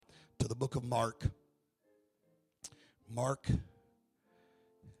book of Mark. Mark,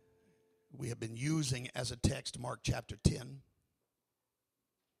 we have been using as a text Mark chapter 10.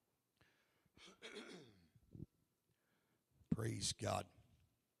 Praise God.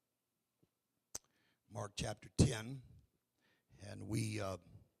 Mark chapter 10. And we are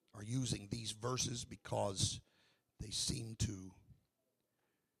using these verses because they seem to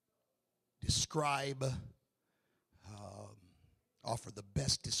describe, offer the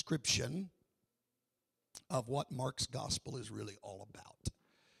best description of what Mark's gospel is really all about.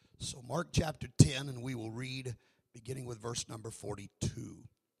 So Mark chapter 10, and we will read beginning with verse number 42.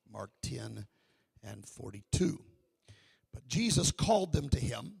 Mark 10 and 42. But Jesus called them to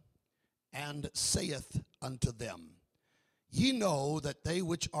him, and saith unto them, Ye know that they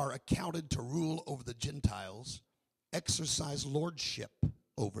which are accounted to rule over the Gentiles exercise lordship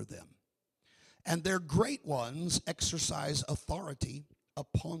over them, and their great ones exercise authority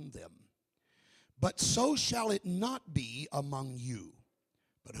upon them. But so shall it not be among you.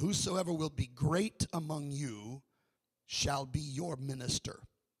 But whosoever will be great among you shall be your minister.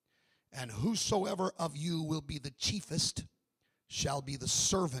 And whosoever of you will be the chiefest shall be the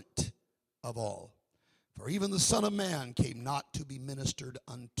servant of all. For even the Son of Man came not to be ministered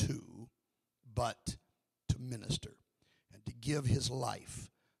unto, but to minister, and to give his life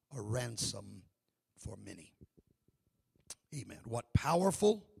a ransom for many. Amen. What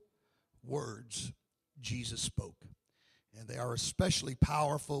powerful words Jesus spoke. And they are especially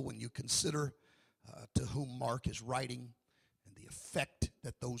powerful when you consider to whom Mark is writing and the effect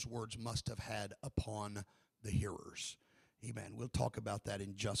that those words must have had upon the hearers. Amen. We'll talk about that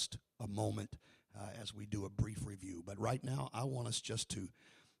in just a moment as we do a brief review. But right now, I want us just to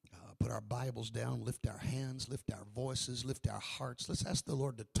put our Bibles down, lift our hands, lift our voices, lift our hearts. Let's ask the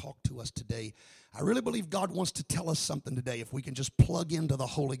Lord to talk to us today. I really believe God wants to tell us something today if we can just plug into the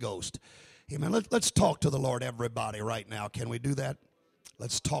Holy Ghost. Amen. Let's talk to the Lord, everybody, right now. Can we do that?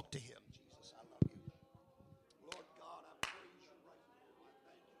 Let's talk to him. Jesus, I love you. Lord God, I praise you right now. I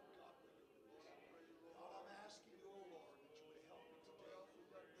thank you, God. God, I'm asking you, oh Lord, that you would help me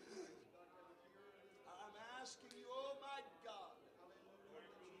today. I'm asking you, oh my God.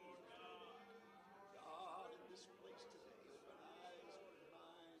 God, in this place today, open eyes, open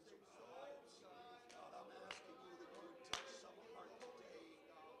minds, open hearts. God, I'm asking you that you would touch some heart today.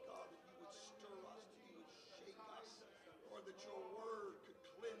 God, that you would stir us, that you would shake us. Lord, that your word could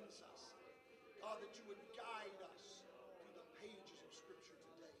cleanse us. God, that you would guide us through the pages of Scripture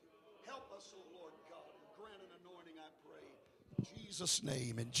today. Help us, oh Lord God, and grant an anointing, I pray. In Jesus'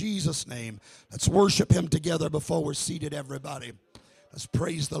 name, in Jesus' name. Let's worship him together before we're seated, everybody. Let's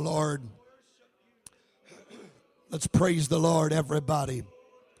praise the Lord. Let's praise the Lord, everybody.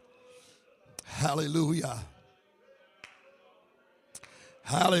 Hallelujah.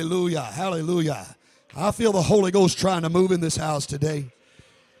 Hallelujah. Hallelujah. I feel the Holy Ghost trying to move in this house today.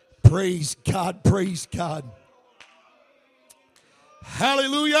 Praise God. Praise God.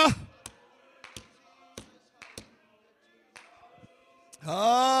 Hallelujah.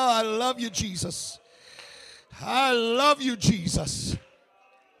 Oh, I love you, Jesus. I love you, Jesus.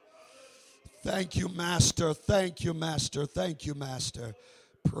 Thank you, Master. Thank you, Master. Thank you, Master.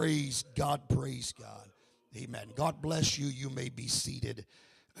 Praise God. Praise God. Amen. God bless you. You may be seated.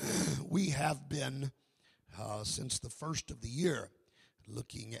 We have been, since the first of the year,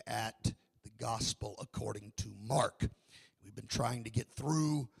 looking at the gospel according to Mark. We've been trying to get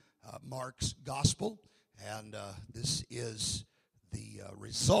through Mark's gospel, and this is the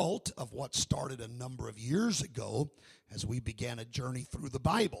result of what started a number of years ago as we began a journey through the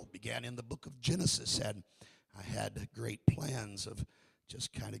Bible. Began in the book of Genesis, and I had great plans of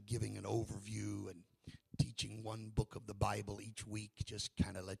just kind of giving an overview and teaching one book of the Bible each week, just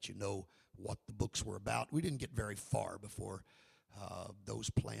kind of let you know what the books were about. We didn't get very far before those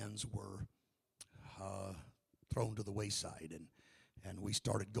plans were thrown to the wayside, and we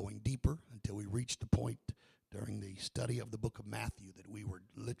started going deeper until we reached the point during the study of the book of Matthew that we were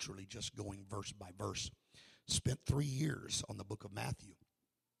literally just going verse by verse. Spent 3 years on the book of Matthew.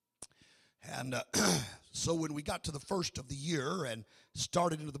 And so when we got to the first of the year and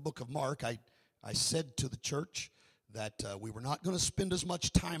started into the book of Mark, I said to the church that we were not going to spend as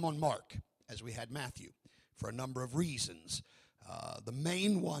much time on Mark as we had Matthew for a number of reasons. The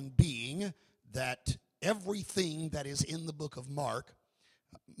main one being that everything that is in the book of Mark,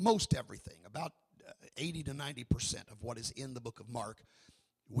 most everything, about 80 to 90% of what is in the book of Mark,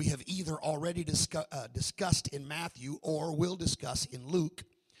 we have either already discussed in Matthew or will discuss in Luke.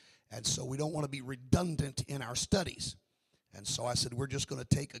 And so we don't want to be redundant in our studies. And so I said, we're just going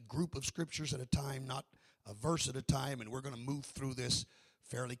to take a group of scriptures at a time, not a verse at a time, and we're going to move through this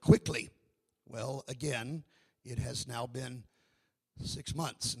fairly quickly. Well, again, it has now been 6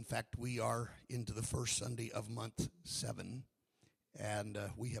 months. In fact, we are into the first Sunday of month 7, and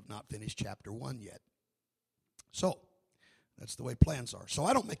we have not finished chapter 1 yet. So that's the way plans are. So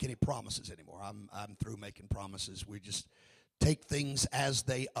I don't make any promises anymore. I'm through making promises. We just take things as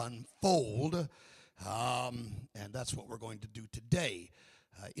they unfold, and that's what we're going to do today.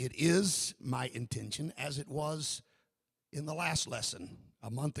 It is my intention, as it was in the last lesson a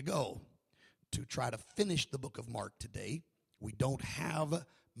month ago, to try to finish the book of Mark today. We don't have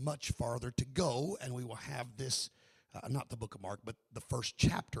much farther to go, and we will have this, not the book of Mark, but the first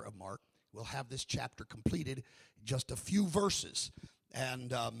chapter of Mark. We'll have this chapter completed, just a few verses.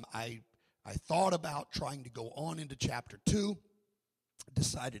 And I thought about trying to go on into chapter 2,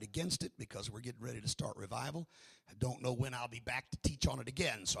 decided against it because we're getting ready to start revival. I don't know when I'll be back to teach on it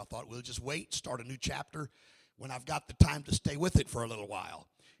again, so I thought we'll just wait, start a new chapter when I've got the time to stay with it for a little while.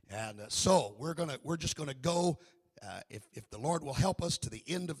 And so we're just gonna go, if the Lord will help us, to the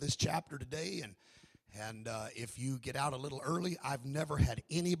end of this chapter today. And if you get out a little early, I've never had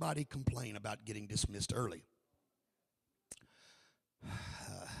anybody complain about getting dismissed early.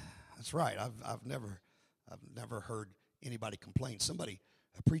 That's right. I've never heard anybody complain.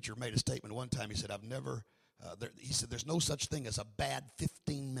 A preacher made a statement one time. He said, he said, there's no such thing as a bad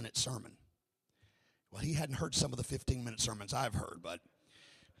 15-minute sermon. Well, he hadn't heard some of the 15-minute sermons I've heard, but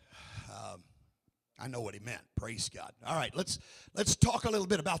I know what he meant. Praise God. All right, let's talk a little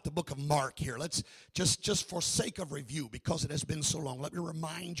bit about the book of Mark here. Let's just for sake of review, because it has been so long, let me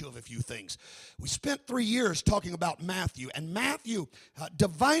remind you of a few things. We spent 3 years talking about Matthew, and Matthew,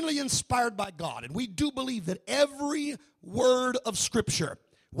 divinely inspired by God, and we do believe that every word of Scripture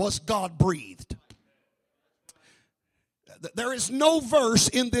was God-breathed. There is no verse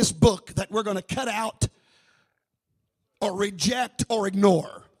in this book that we're going to cut out or reject or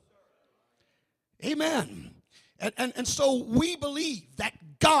ignore. Amen. And so we believe that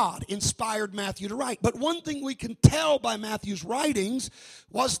God inspired Matthew to write. But one thing we can tell by Matthew's writings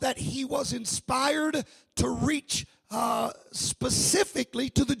was that he was inspired to reach specifically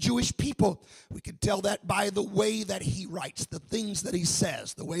to the Jewish people. We can tell that by the way that he writes, the things that he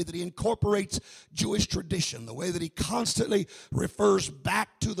says, the way that he incorporates Jewish tradition, the way that he constantly refers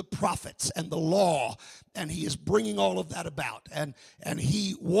back to the prophets and the law, and he is bringing all of that about. And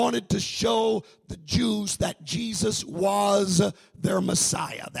he wanted to show the Jews that Jesus was their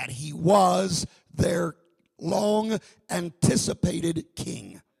Messiah, that he was their long anticipated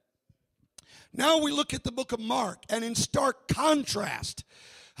king. Now we look at the book of Mark, and in stark contrast,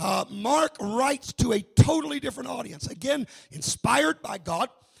 Mark writes to a totally different audience. Again, inspired by God,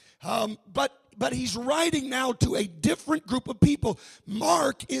 but he's writing now to a different group of people.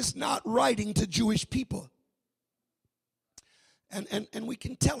 Mark is not writing to Jewish people. And we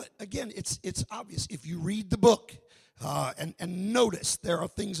can tell it. Again, it's obvious. If you read the book, and notice there are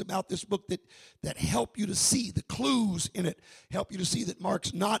things about this book that help you to see, the clues in it help you to see that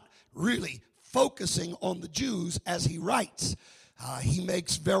Mark's not really focusing on the Jews as he writes. He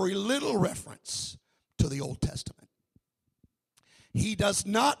makes very little reference to the Old Testament. He does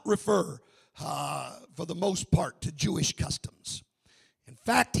not refer, for the most part, to Jewish customs. In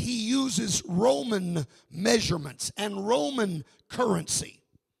fact, he uses Roman measurements and Roman currency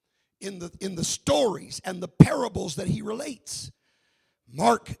in the stories and the parables that he relates.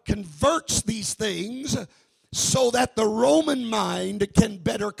 Mark converts these things so that the Roman mind can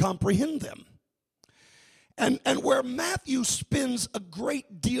better comprehend them. And where Matthew spends a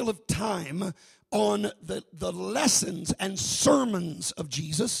great deal of time on the lessons and sermons of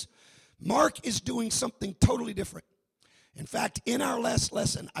Jesus, Mark is doing something totally different. In fact, in our last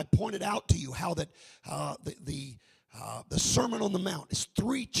lesson, I pointed out to you how that the Sermon on the Mount is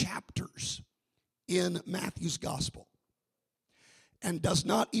 3 chapters in Matthew's gospel and does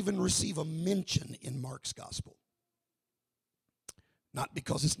not even receive a mention in Mark's gospel. Not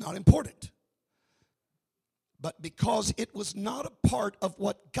because it's not important, but because it was not a part of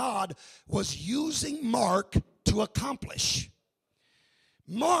what God was using Mark to accomplish.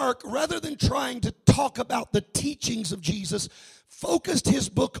 Mark, rather than trying to talk about the teachings of Jesus, focused his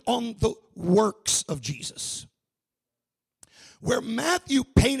book on the works of Jesus. Where Matthew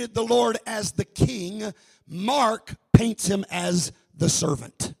painted the Lord as the king, Mark paints him as the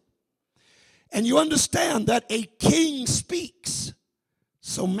servant. And you understand that a king speaks,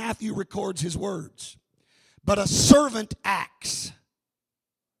 so Matthew records his words. But a servant acts,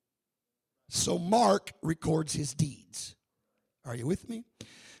 so Mark records his deeds. Are you with me?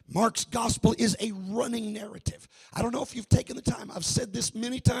 Mark's gospel is a running narrative. I don't know if you've taken the time. I've said this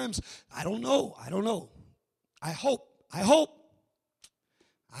many times. I don't know. I hope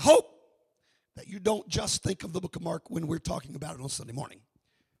I hope that you don't just think of the book of Mark when we're talking about it on Sunday morning.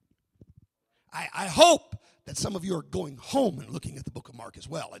 I hope that some of you are going home and looking at the book of Mark as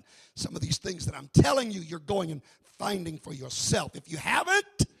well. And some of these things that I'm telling you, you're going and finding for yourself. If you haven't,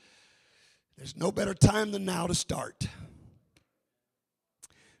 there's no better time than now to start.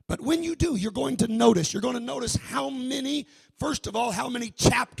 But when you do, you're going to notice how many, first of all, how many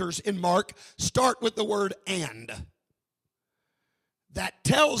chapters in Mark start with the word "and." That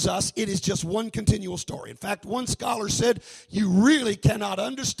tells us it is just one continual story. In fact, one scholar said, you really cannot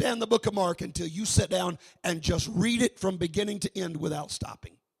understand the book of Mark until you sit down and just read it from beginning to end without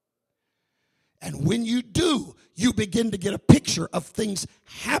stopping. And when you do, you begin to get a picture of things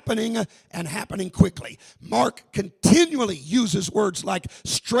happening and happening quickly. Mark continually uses words like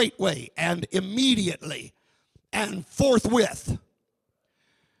straightway and immediately and forthwith.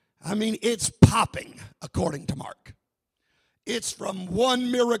 I mean, it's popping according to Mark. It's from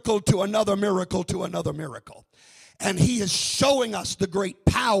one miracle to another miracle to another miracle. And he is showing us the great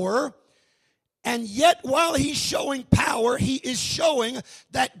power. And yet, while he's showing power, he is showing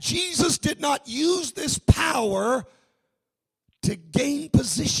that Jesus did not use this power to gain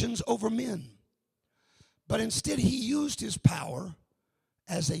positions over men. But instead, he used his power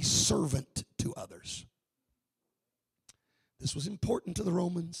as a servant to others. This was important to the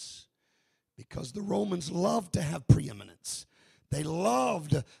Romans because the Romans loved to have preeminence. They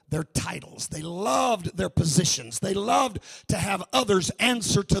loved their titles. They loved their positions. They loved to have others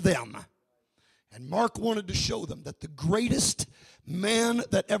answer to them. And Mark wanted to show them that the greatest man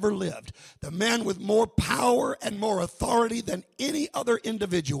that ever lived, the man with more power and more authority than any other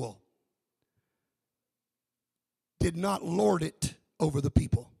individual, did not lord it over the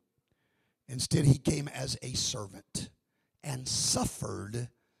people. Instead, he came as a servant and suffered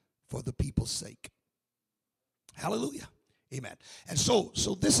for the people's sake. Hallelujah. Amen. And so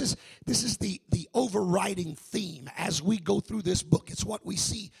this is the overriding theme as we go through this book. It's what we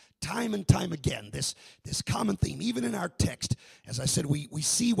see time and time again, this common theme. Even in our text, as I said, we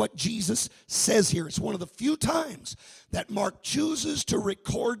see what Jesus says here. It's one of the few times that Mark chooses to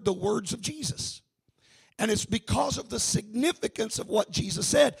record the words of Jesus. And it's because of the significance of what Jesus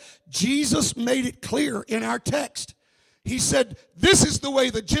said. Jesus made it clear in our text. He said, this is the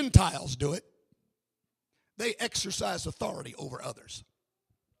way the Gentiles do it. They exercise authority over others.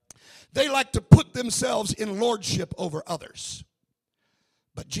 They like to put themselves in lordship over others.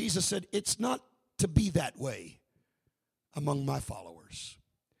 But Jesus said, it's not to be that way among my followers.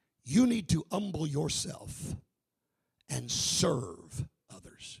 You need to humble yourself and serve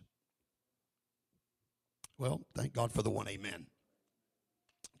others. Well, thank God for the one amen.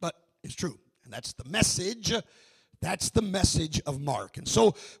 But it's true, and that's the message. That's the message of Mark. And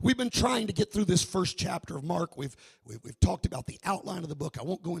so we've been trying to get through this first chapter of Mark. We've talked about the outline of the book. I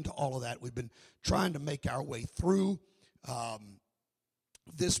won't go into all of that. We've been trying to make our way through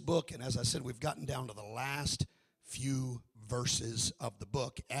this book. And as I said, we've gotten down to the last few verses of the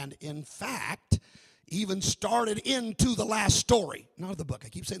book. And in fact, even started into the last story. Not of the book. I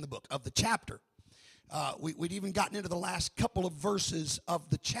keep saying the book. Of the chapter. We'd even gotten into the last couple of verses of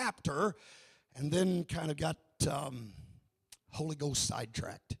the chapter. And then kind of got Holy Ghost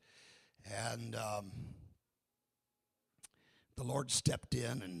sidetracked. And the Lord stepped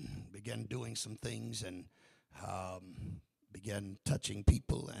in and began doing some things and began touching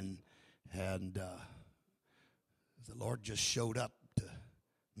people. And the Lord just showed up to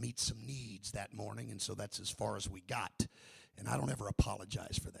meet some needs that morning. And so that's as far as we got. And I don't ever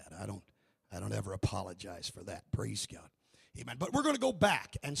apologize for that. I don't ever apologize for that. Praise God. Amen. But we're going to go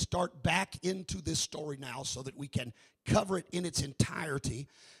back and start back into this story now so that we can cover it in its entirety.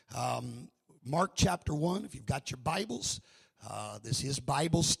 Mark chapter 1, if you've got your Bibles, this is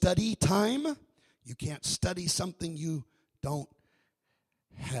Bible study time. You can't study something you don't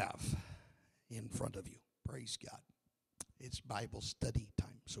have in front of you. Praise God. It's Bible study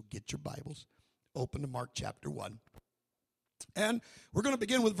time. So get your Bibles, open to Mark chapter 1. And we're going to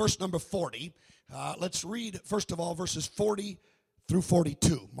begin with verse number 40. Let's read, first of all, verses 40 through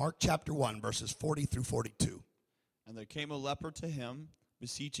 42. Mark chapter 1, verses 40 through 42. And there came a leper to him,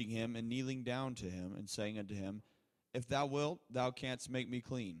 beseeching him, and kneeling down to him, and saying unto him, If thou wilt, thou canst make me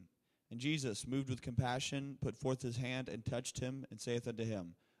clean. And Jesus, moved with compassion, put forth his hand, and touched him, and saith unto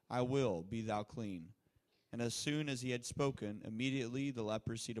him, I will, be thou clean. And as soon as he had spoken, immediately the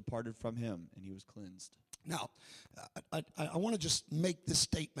leprosy departed from him, and he was cleansed. Now, I want to just make this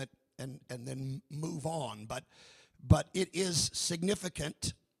statement and then move on, but it is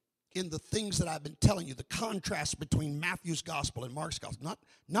significant in the things that I've been telling you, the contrast between Matthew's gospel and Mark's gospel.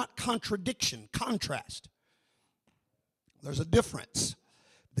 Not contradiction, contrast. There's a difference.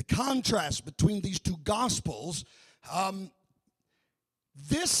 the contrast between these two gospels,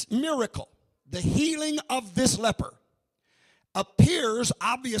 this miracle, the healing of this leper, appears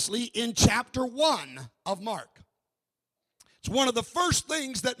obviously in chapter 1 of Mark. It's one of the first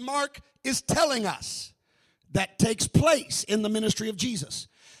things that Mark is telling us that takes place in the ministry of Jesus.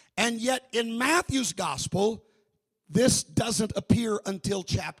 And yet in Matthew's gospel, this doesn't appear until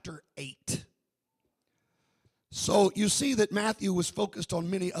chapter 8. So you see that Matthew was focused on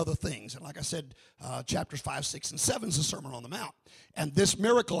many other things. And like I said, chapters 5, 6, and 7 is the Sermon on the Mount. And this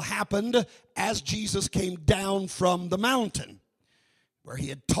miracle happened as Jesus came down from the mountain where he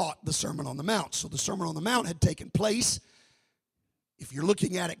had taught the Sermon on the Mount. So the Sermon on the Mount had taken place. If you're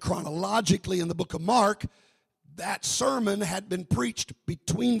looking at it chronologically in the book of Mark, that sermon had been preached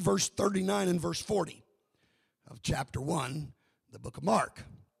between verse 39 and verse 40 of chapter 1, the book of Mark.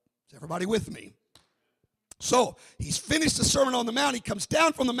 Is everybody with me? So he's finished the Sermon on the Mount. He comes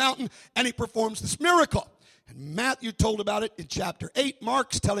down from the mountain and he performs this miracle. And Matthew told about it in chapter 8.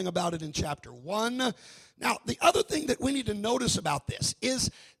 Mark's telling about it in chapter 1. Now, the other thing that we need to notice about this is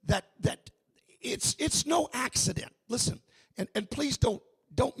that it's no accident. Listen, and please don't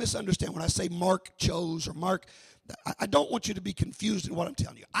misunderstand when I say Mark chose or Mark. I don't want you to be confused in what I'm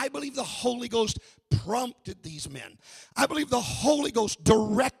telling you. I believe the Holy Ghost prompted these men. I believe the Holy Ghost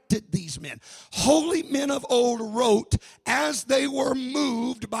directed these men. Holy men of old wrote as they were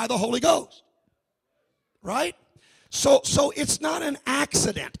moved by the Holy Ghost. Right? So it's not an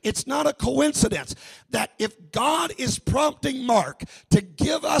accident. It's not a coincidence that if God is prompting Mark to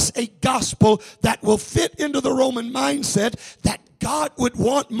give us a gospel that will fit into the Roman mindset, that God would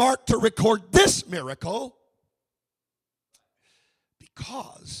want Mark to record this miracle,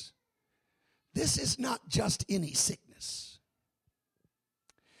 because this is not just any sickness.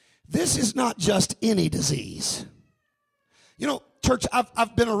 This is not just any disease. You know, church,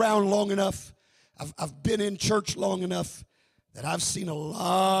 I've been around long enough. I've been in church long enough that I've seen a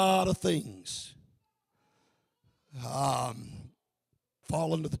lot of things fall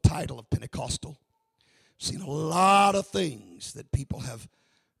under the title of Pentecostal. Seen a lot of things that people have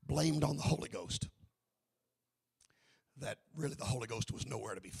blamed on the Holy Ghost, that really the Holy Ghost was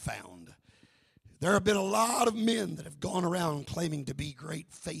nowhere to be found. There have been a lot of men that have gone around claiming to be great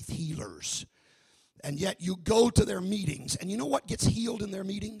faith healers, and yet you go to their meetings, and you know what gets healed in their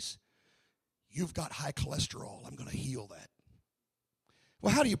meetings? You've got high cholesterol. I'm going to heal that.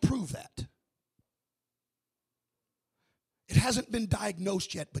 Well, how do you prove that? It hasn't been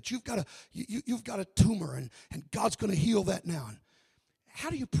diagnosed yet, but you've got a tumor, and God's going to heal that now. How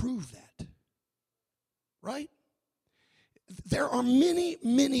do you prove that? Right? There are many,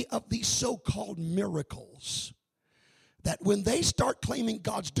 many of these so-called miracles that when they start claiming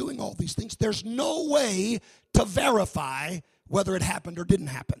God's doing all these things, there's no way to verify whether it happened or didn't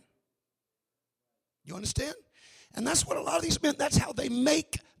happen. You understand? And that's what a lot of these men, that's how they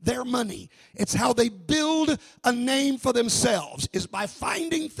make their money. It's how they build a name for themselves, is by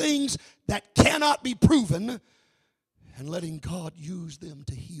finding things that cannot be proven and letting God use them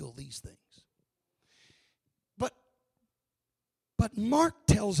to heal these things. But Mark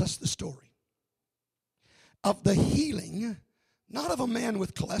tells us the story of the healing, not of a man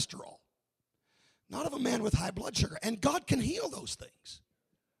with cholesterol, not of a man with high blood sugar, and God can heal those things.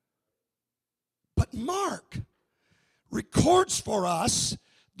 But Mark records for us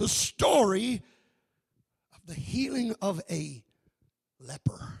the story of the healing of a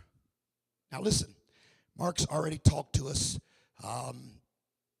leper. Now listen, Mark's already talked to us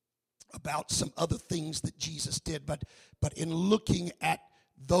about some other things that Jesus did, but in looking at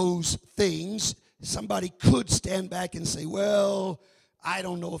those things, somebody could stand back and say, well, I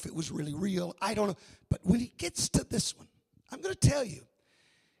don't know if it was really real. I don't know. But when he gets to this one, I'm going to tell you,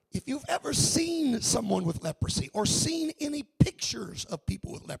 if you've ever seen someone with leprosy or seen any pictures of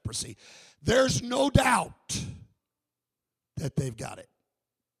people with leprosy, there's no doubt that they've got it.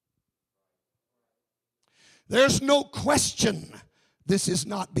 There's no question this is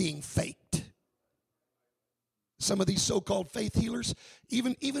not being faked. Some of these so-called faith healers,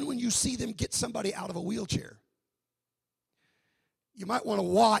 even when you see them get somebody out of a wheelchair, you might want to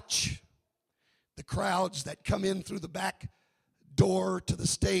watch the crowds that come in through the back door to the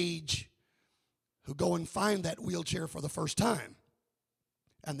stage who go and find that wheelchair for the first time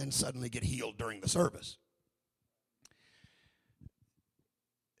and then suddenly get healed during the service.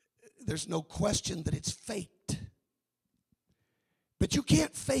 There's no question that it's faked. But you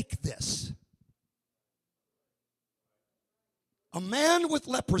can't fake this. A man with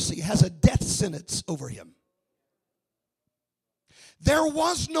leprosy has a death sentence over him. There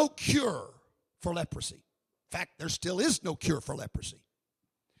was no cure for leprosy. In fact, there still is no cure for leprosy.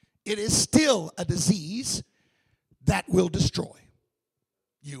 it is still a disease that will destroy.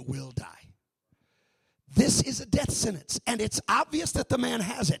 You will die. This is a death sentence, and it's obvious that the man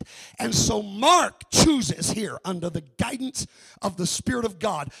has it. And so Mark chooses here, under the guidance of the Spirit of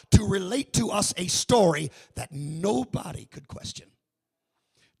God, to relate to us a story that nobody could question.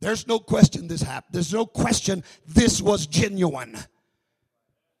 There's no question this happened. There's no question this was genuine.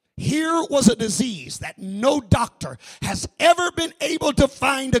 Here was a disease that no doctor has ever been able to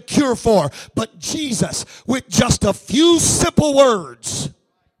find a cure for, but Jesus, with just a few simple words,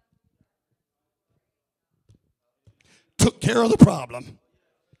 took care of the problem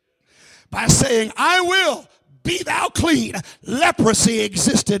by saying, I will, be thou clean. Leprosy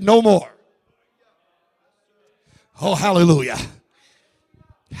existed no more. Oh, hallelujah.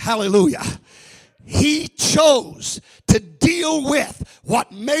 Hallelujah. He chose to deal with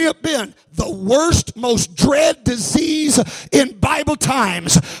what may have been the worst, most dread disease in Bible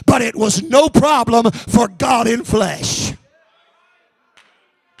times, but it was no problem for God in flesh.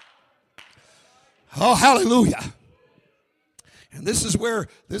 Oh, hallelujah. And this is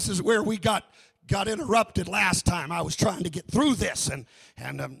where we got interrupted last time. I was trying to get through this, and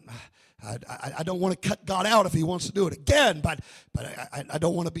I don't want to cut God out if he wants to do it again, but I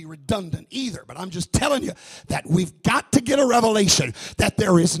don't want to be redundant either. But I'm just telling you that we've got to get a revelation that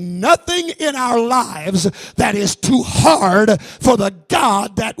there is nothing in our lives that is too hard for the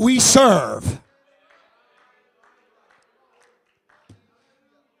God that we serve.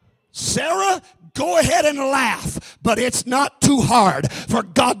 Sarah, go ahead and laugh, but it's not too hard for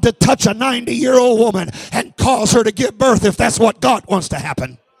God to touch a 90-year-old woman and cause her to give birth if that's what God wants to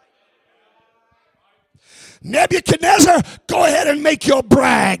happen. Nebuchadnezzar, go ahead and make your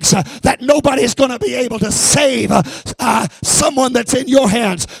brags that nobody's going to be able to save someone that's in your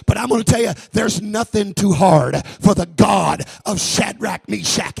hands. But I'm going to tell you, there's nothing too hard for the God of Shadrach,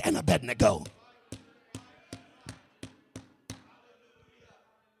 Meshach, and Abednego.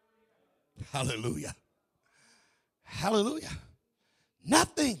 Hallelujah. Hallelujah.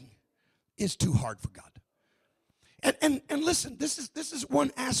 Nothing is too hard for God. And listen, this is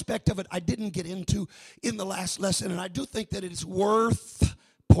one aspect of it I didn't get into in the last lesson, and I do think that it is worth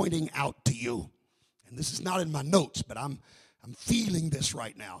pointing out to you. And this is not in my notes, but I'm feeling this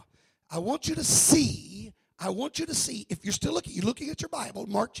right now. I want you to see, if you're still looking at your Bible,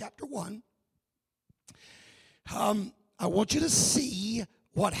 Mark chapter 1. I want you to see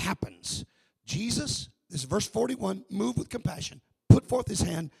what happens. Jesus, this is verse 41, moved with compassion, put forth his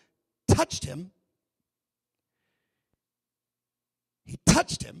hand, touched him. He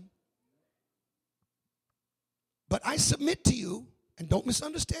touched him. But I submit to you, and don't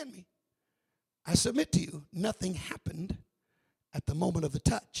misunderstand me, I submit to you, nothing happened at the moment of the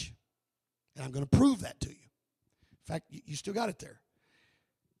touch. And I'm going to prove that to you. In fact, you still got it there.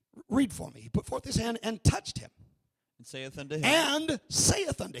 Read for me. He put forth his hand and touched him. And saith unto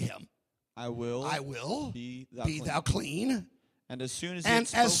him, I will be thou clean. And as soon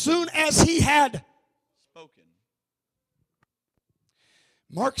as he had spoken.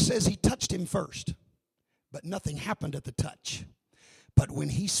 Mark says he touched him first, but nothing happened at the touch. But when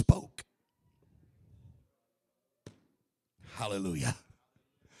he spoke, hallelujah.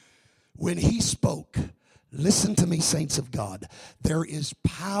 When he spoke, listen to me, saints of God, there is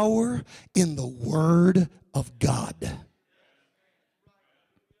power in the word of God.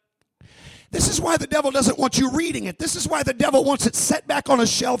 This is why the devil doesn't want you reading it. This is why the devil wants it set back on a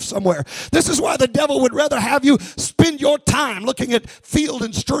shelf somewhere. This is why the devil would rather have you spend your time looking at Field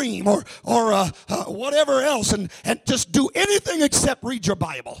and Stream or whatever else and just do anything except read your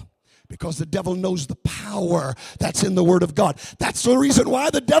Bible. Because the devil knows the power that's in the Word of God. That's the reason why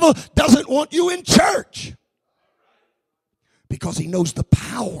the devil doesn't want you in church. Because he knows the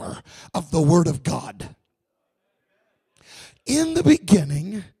power of the Word of God. In the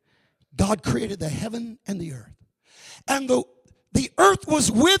beginning, God created the heaven and the earth. And the earth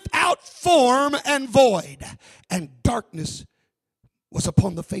was without form and void. And darkness was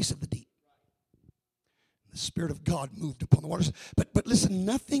upon the face of the deep. The Spirit of God moved upon the waters. But listen,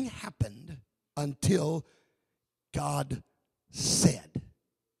 nothing happened until God said.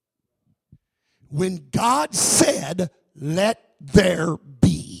 When God said, let there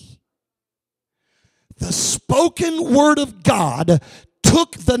be. The spoken word of God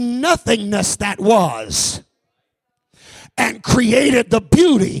took the nothingness that was and created the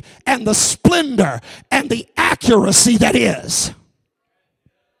beauty and the splendor and the accuracy that is.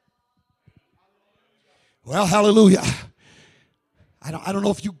 Well, hallelujah. I don't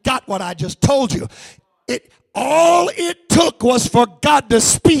know if you got what I just told you. All it took was for God to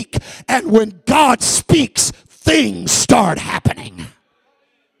speak, and when God speaks, things start happening.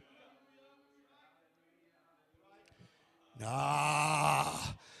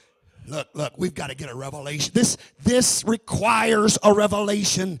 Look, we've got to get a revelation. This requires a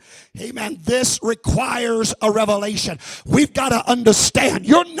revelation. Amen. This requires a revelation. We've got to understand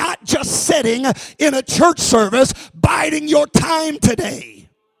you're not just sitting in a church service biding your time today.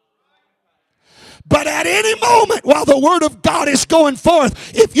 But at any moment while the word of God is going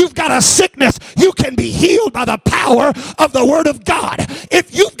forth, if you've got a sickness, you can be healed by the power of the word of God.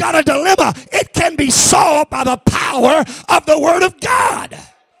 If you've got a dilemma, it can be solved by the power of the word of God.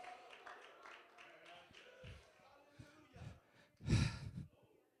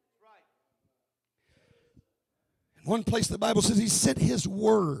 In one place the Bible says he sent his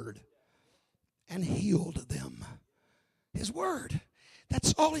word and healed them. His word.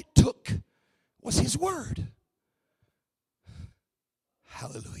 That's all it took. Was his word.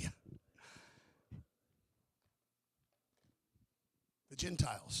 Hallelujah. The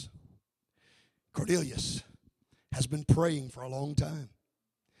Gentiles. Cornelius has been praying for a long time.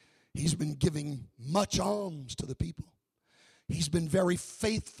 He's been giving much alms to the people. He's been very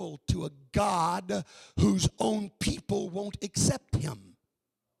faithful to a God whose own people won't accept him.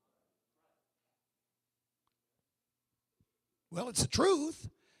 Well, it's the truth.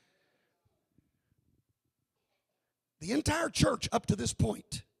 The entire church up to this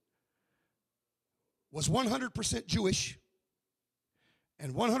point was 100% Jewish,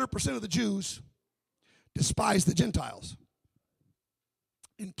 and 100% of the Jews despised the Gentiles,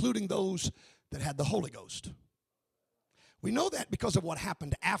 including those that had the Holy Ghost. We know that because of what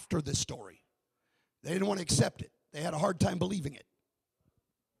happened after this story. They didn't want to accept it. They had a hard time believing it.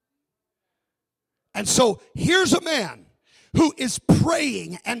 And so here's a man who is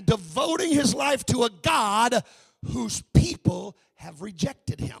praying and devoting his life to a God whose people have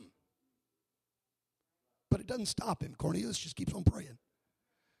rejected him. But it doesn't stop him. Cornelius just keeps on praying.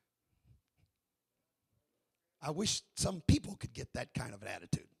 I wish some people could get that kind of an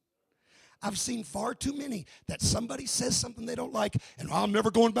attitude. I've seen far too many that somebody says something they don't like, and I'm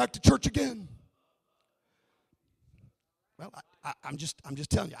never going back to church again. Well, I'm just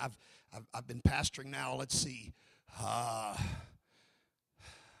telling you. I've been pastoring now. Let's see,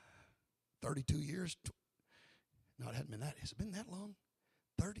 32 years. No, it hasn't been that. Has it been that long?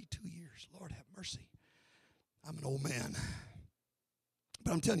 32 years. Lord have mercy. I'm an old man.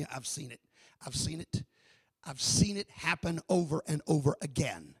 But I'm telling you, I've seen it. I've seen it. I've seen it happen over and over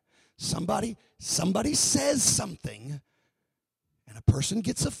again. Somebody says something, and a person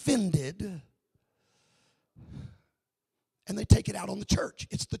gets offended, and they take it out on the church.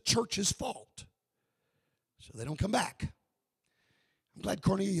 It's the church's fault. So they don't come back. I'm glad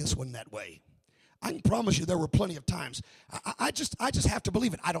Cornelius wasn't that way. I can promise you there were plenty of times. I just have to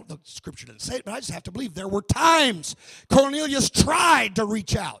believe it. I don't know, Scripture didn't say it, but I just have to believe there were times Cornelius tried to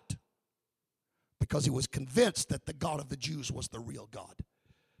reach out because he was convinced that the God of the Jews was the real God.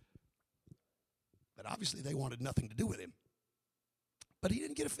 But obviously they wanted nothing to do with him. But he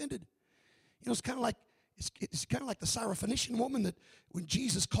didn't get offended. You know, it's kind of like the Syrophoenician woman that when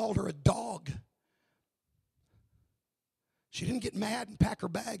Jesus called her a dog, she didn't get mad and pack her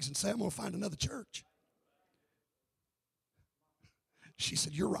bags and say, I'm going to find another church. She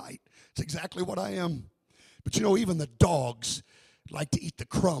said, you're right. It's exactly what I am. But you know, even the dogs like to eat the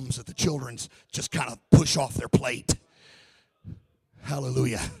crumbs that the children just kind of push off their plate.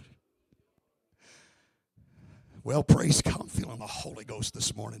 Hallelujah. Well, praise God. I'm feeling the Holy Ghost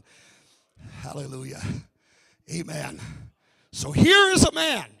this morning. Hallelujah. Amen. So here's a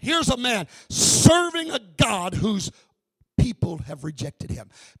man serving a God whose people have rejected him.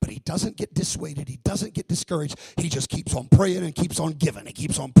 But he doesn't get dissuaded. He doesn't get discouraged. He just keeps on praying and keeps on giving. He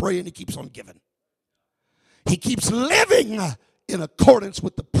keeps on praying. He keeps on giving. He keeps living in accordance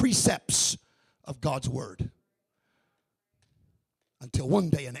with the precepts of God's word. Until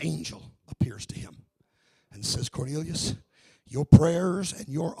one day an angel appears to him and says, Cornelius, your prayers and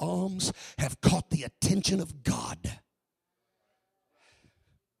your alms have caught the attention of God.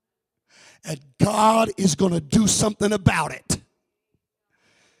 And God is going to do something about it.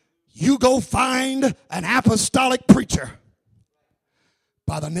 You go find an apostolic preacher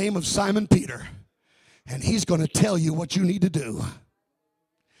by the name of Simon Peter, and he's going to tell you what you need to do.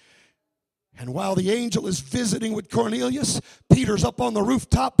 And while the angel is visiting with Cornelius, Peter's up on the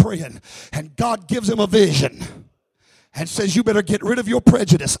rooftop praying, and God gives him a vision and says, you better get rid of your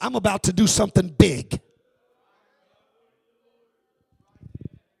prejudice. I'm about to do something big.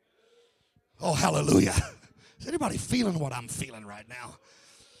 Oh, hallelujah. Is anybody feeling what I'm feeling right now?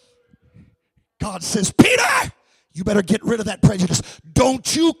 God says, Peter, you better get rid of that prejudice.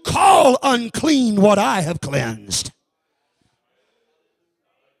 Don't you call unclean what I have cleansed.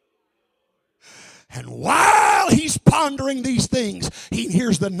 And while he's pondering these things, he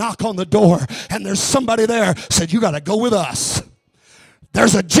hears the knock on the door, and there's somebody there said, you got to go with us.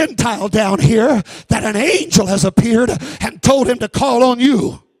 There's a Gentile down here that an angel has appeared and told him to call on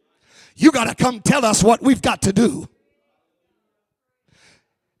you. You got to come tell us what we've got to do.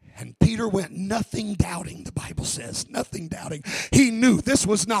 And Peter went, nothing doubting, the Bible says, nothing doubting. He knew this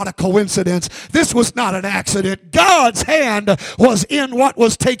was not a coincidence. This was not an accident. God's hand was in what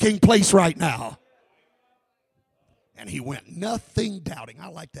was taking place right now. And he went, nothing doubting. I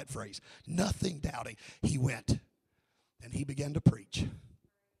like that phrase, nothing doubting. He went, and he began to preach.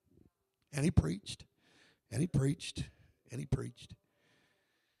 And he preached, and he preached, and he preached.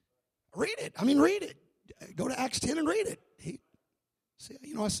 Read it. Read it. Go to Acts 10 and read it. See,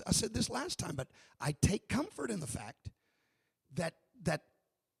 I said this last time, but I take comfort in the fact that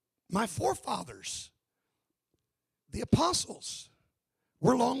my forefathers, the apostles,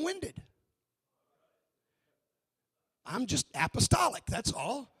 were long-winded. I'm just apostolic, that's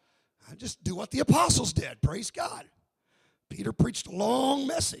all. I just do what the apostles did, praise God. Peter preached a long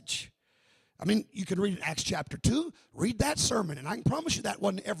message. You can read in Acts chapter 2, read that sermon, and I can promise you that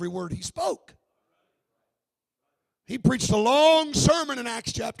wasn't every word he spoke. He preached a long sermon in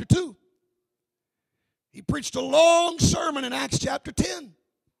Acts chapter 2. He preached a long sermon in Acts chapter 10.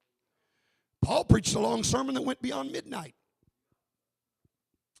 Paul preached a long sermon that went beyond midnight.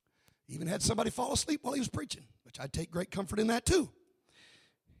 He even had somebody fall asleep while he was preaching, which I take great comfort in that too.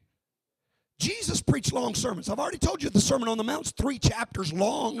 Jesus preached long sermons. I've already told you the Sermon on the Mount's 3 chapters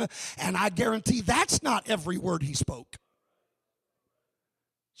long, and I guarantee that's not every word he spoke.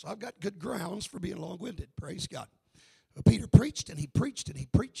 So I've got good grounds for being long-winded. Praise God. But Peter preached, and he preached, and he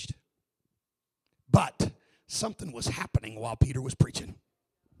preached. But something was happening while Peter was preaching.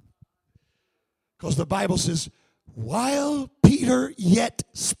 Because the Bible says, while Peter yet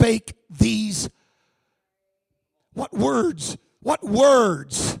spake these, what words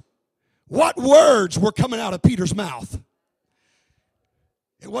were coming out of Peter's mouth?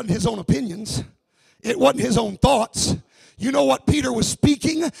 It wasn't his own opinions. It wasn't his own thoughts. You know what Peter was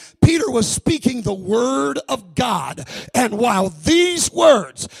speaking? Peter was speaking the word of God. And while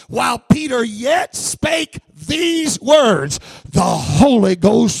Peter yet spake these words, the Holy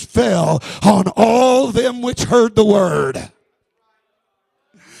Ghost fell on all them which heard the word.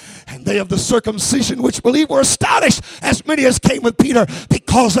 And they of the circumcision which believed were astonished, as many as came with Peter,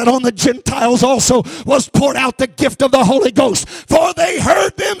 because that on the Gentiles also was poured out the gift of the Holy Ghost. For they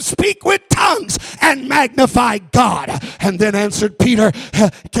heard them speak with tongues and magnify God. And then answered Peter,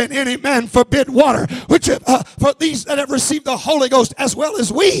 can any man forbid water for these that have received the Holy Ghost as well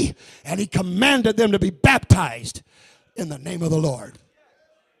as we? And he commanded them to be baptized in the name of the Lord.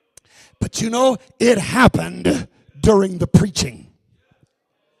 But it happened during the preaching.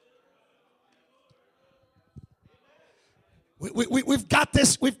 We've got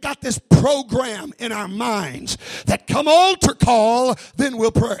this program in our minds that come altar call, then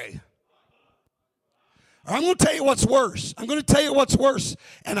we'll pray. I'm going to tell you what's worse.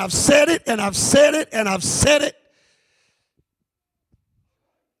 And I've said it, and I've said it, and I've said it.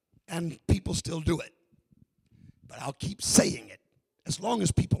 And people still do it. But I'll keep saying it. As long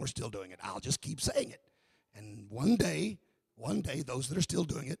as people are still doing it, I'll just keep saying it. And one day, those that are still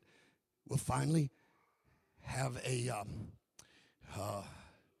doing it will finally have a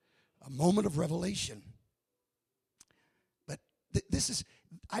moment of revelation. But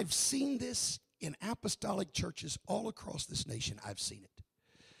I've seen this in apostolic churches all across this nation. I've seen it.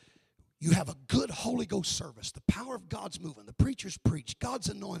 You have a good Holy Ghost service. The power of God's moving. The preachers preach. God's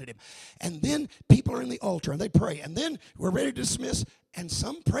anointed him. And then people are in the altar and they pray. And then we're ready to dismiss. And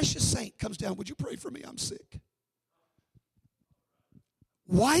some precious saint comes down. Would you pray for me? I'm sick.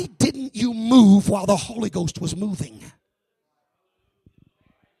 Why didn't you move while the Holy Ghost was moving?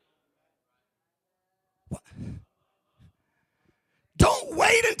 What? Don't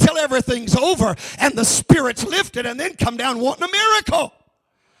wait until everything's over and the Spirit's lifted and then come down wanting a miracle.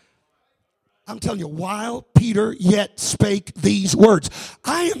 I'm telling you, while Peter yet spake these words.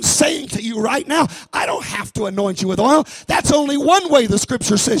 I am saying to you right now, I don't have to anoint you with oil. That's only one way the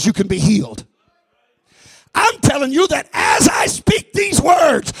Scripture says you can be healed. I'm telling you that as I speak these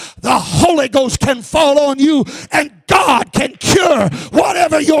words, the Holy Ghost can fall on you and God can cure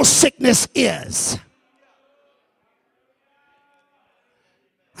whatever your sickness is.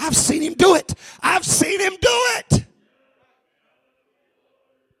 I've seen him do it. I've seen him do it.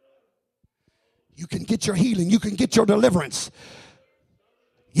 You can get your healing. You can get your deliverance.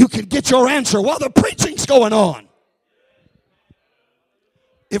 You can get your answer while the preaching's going on.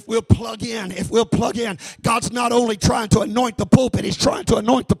 if we'll plug in, God's not only trying to anoint the pulpit, he's trying to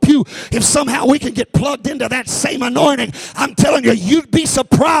anoint the pew. If somehow we can get plugged into that same anointing, I'm telling you, you'd be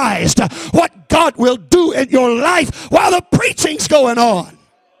surprised what God will do in your life while the preaching's going on.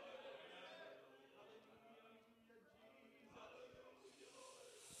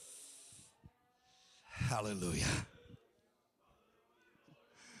 Hallelujah.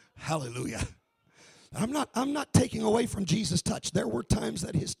 Hallelujah. I'm not taking away from Jesus' touch. There were times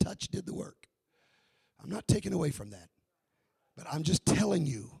that his touch did the work. I'm not taking away from that. But I'm just telling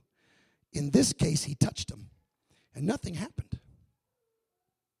you, in this case, he touched him, and nothing happened.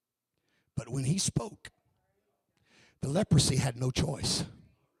 But when he spoke, the leprosy had no choice.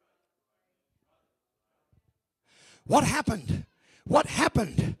 What happened? What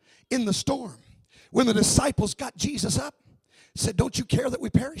happened in the storm? When the disciples got Jesus up, said, "Don't you care that we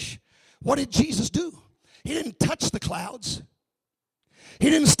perish?" What did Jesus do? He didn't touch the clouds. He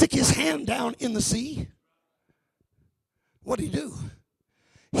didn't stick his hand down in the sea. What did he do?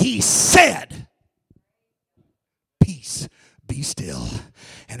 He said, "Peace, be still."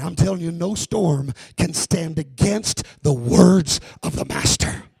 And I'm telling you, no storm can stand against the words of the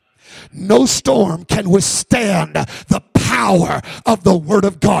Master. No storm can withstand the power of the Word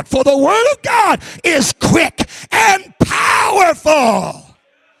of God. For the Word of God is quick and powerful.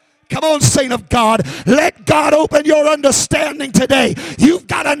 Come on, saint of God. Let God open your understanding today. You've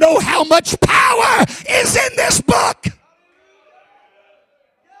got to know how much power is in this book.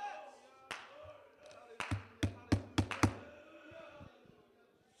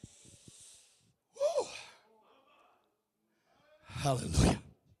 Woo. Hallelujah.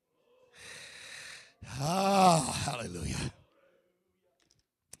 Ah, hallelujah.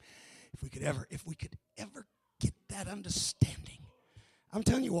 If we could ever get that understanding, I'm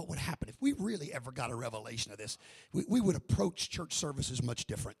telling you what would happen. If we really ever got a revelation of this, we would approach church services much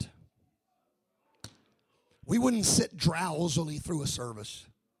different. We wouldn't sit drowsily through a service,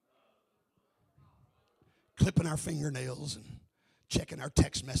 clipping our fingernails and checking our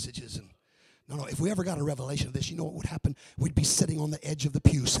text messages. And no, if we ever got a revelation of this, you know what would happen? We'd be sitting on the edge of the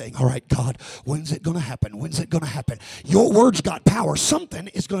pew saying, "All right, God, when's it going to happen? When's it going to happen?" Your word's got power. Something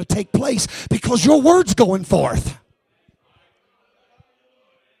is going to take place because your word's going forth.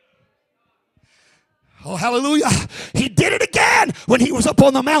 Oh, hallelujah. He did it again when he was up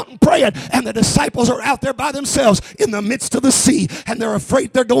on the mountain praying, and the disciples are out there by themselves in the midst of the sea, and they're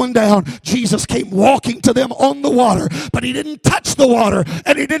afraid they're going down. Jesus came walking to them on the water, but he didn't touch the water,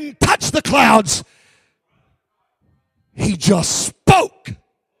 and he didn't touch the clouds. He just spoke.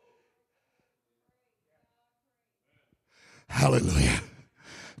 Hallelujah.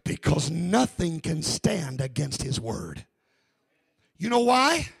 Because nothing can stand against his word. You know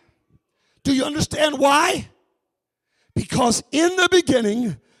why? Do you understand why? Because in the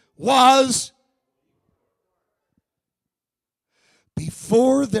beginning was,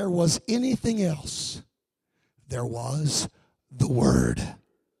 before there was anything else, there was the Word.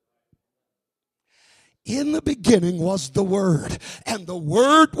 In the beginning was the Word, and the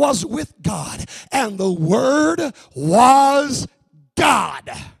Word was with God, and the Word was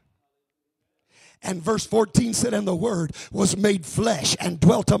God. And verse 14 said, "And the Word was made flesh and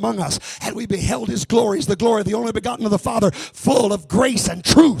dwelt among us, and we beheld his glories, the glory of the only begotten of the Father, full of grace and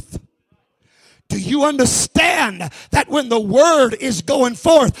truth." Do you understand that when the Word is going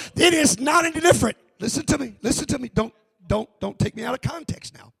forth, it is not any different? Listen to me. Listen to me. Don't take me out of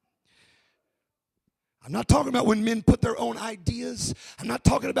context now. I'm not talking about when men put their own ideas. I'm not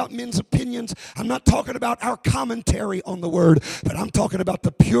talking about men's opinions. I'm not talking about our commentary on the Word. But I'm talking about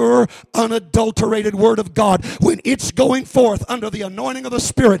the pure, unadulterated Word of God. When it's going forth under the anointing of the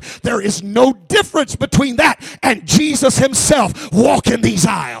Spirit, there is no difference between that and Jesus himself walking these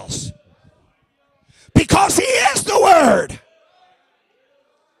aisles. Because he is the Word.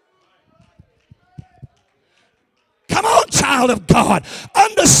 Come on, child of God.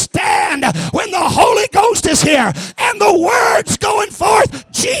 Understand when the Holy Ghost is here and the Word's going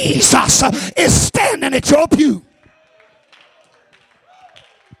forth, Jesus is standing at your pew.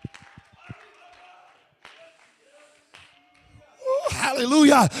 Ooh,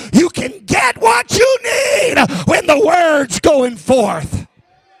 hallelujah. You can get what you need when the Word's going forth.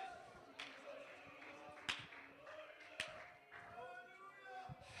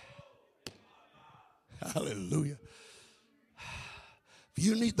 Hallelujah. If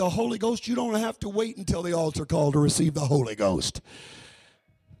you need the Holy Ghost, you don't have to wait until the altar call to receive the Holy Ghost.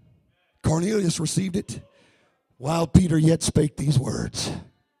 Cornelius received it while Peter yet spake these words.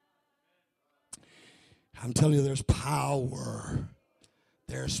 I'm telling you, there's power.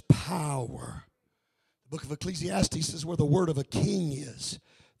 There's power. The book of Ecclesiastes says where the word of a king is,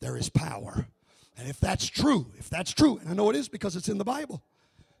 there is power. And if that's true, and I know it is because it's in the Bible,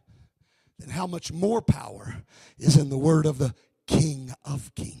 then how much more power is in the word of the King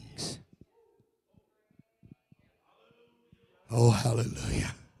of Kings? Oh,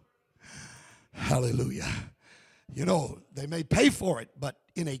 hallelujah. Hallelujah. You know, they may pay for it, but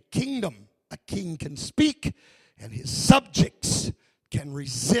in a kingdom, a king can speak and his subjects can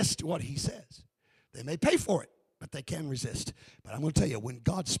resist what he says. They may pay for it, but they can resist. But I'm going to tell you, when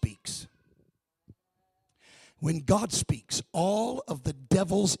God speaks, all of the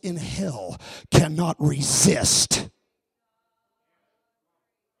devils in hell cannot resist.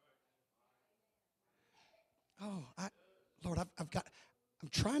 Oh, Lord, I'm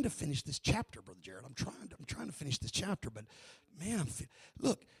trying to finish this chapter, Brother Jared. I'm trying to finish this chapter, but man,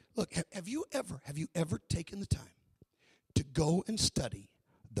 look. Have you ever taken the time to go and study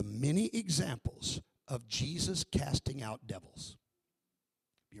the many examples of Jesus casting out devils?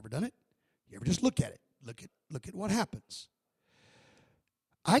 Have you ever done it? You ever just look at it? Look at what happens.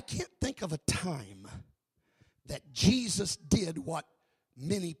 I can't think of a time that Jesus did what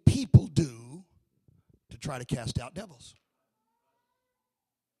many people do to try to cast out devils.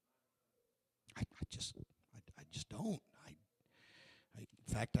 I just don't.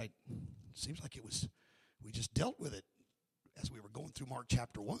 In fact, it seems like we just dealt with it as we were going through Mark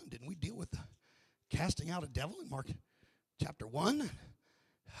chapter 1. Didn't we deal with the casting out a devil in Mark chapter 1?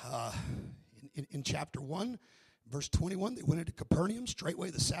 In chapter 1, verse 21, they went into Capernaum.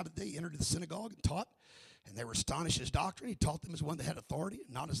 Straightway the Sabbath day, he entered the synagogue and taught. And they were astonished at his doctrine. He taught them as one that had authority,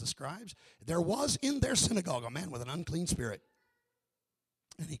 not as the scribes. There was in their synagogue a man with an unclean spirit.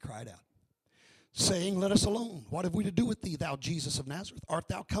 And he cried out, saying, let us alone. What have we to do with thee, thou Jesus of Nazareth? Art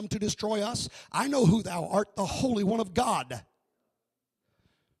thou come to destroy us? I know who thou art, the Holy One of God.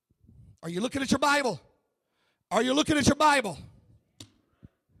 Are you looking at your Bible? Are you looking at your Bible?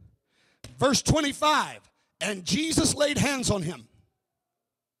 Verse 25, and Jesus laid hands on him.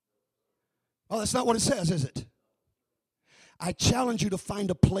 Oh, that's not what it says, is it? I challenge you to find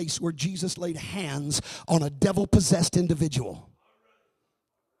a place where Jesus laid hands on a devil-possessed individual.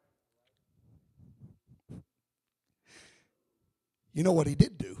 You know what he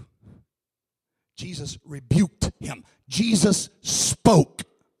did do? Jesus rebuked him. Jesus spoke.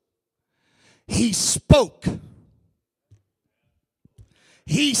 He spoke.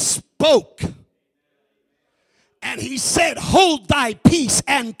 He spoke. And he said, hold thy peace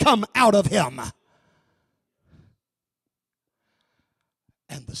and come out of him.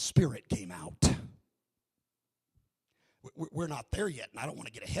 And the spirit came out. We're not there yet, and I don't want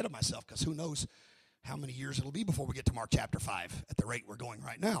to get ahead of myself because who knows how many years it'll be before we get to Mark chapter 5 at the rate we're going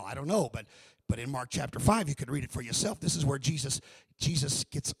right now. I don't know, but in Mark chapter 5, you could read it for yourself. This is where Jesus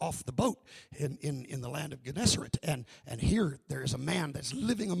gets off the boat in the land of Gennesaret. And here there is a man that's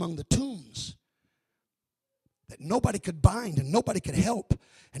living among the tombs that nobody could bind and nobody could help.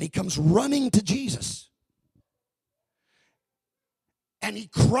 And he comes running to Jesus. And he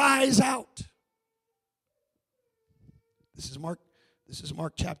cries out. This is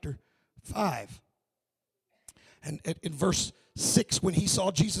Mark chapter 5. And in verse 6, when he saw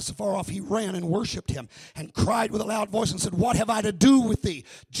Jesus afar off, he ran and worshipped him and cried with a loud voice and said, what have I to do with thee,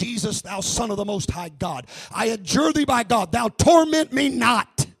 Jesus, thou Son of the Most High God? I adjure thee by God, thou torment me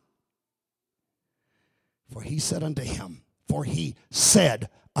not. For he said unto him,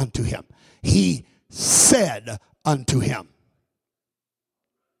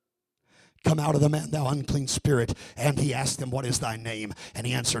 come out of the man, thou unclean spirit. And he asked him, what is thy name? And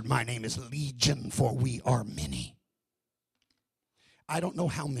he answered, my name is Legion, for we are many. I don't know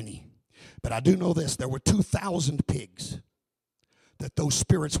how many, but I do know this. There were 2,000 pigs that those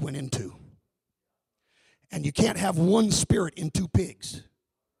spirits went into. And you can't have one spirit in 2 pigs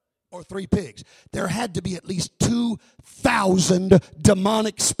or 3 pigs. There had to be at least 2,000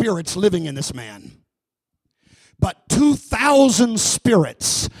 demonic spirits living in this man. But 2,000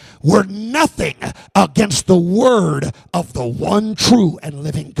 spirits were nothing against the word of the one true and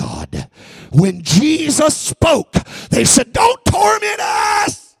living God. When Jesus spoke, they said, don't torment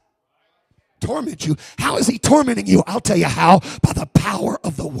us. Torment you? How is he tormenting you? I'll tell you how. By the power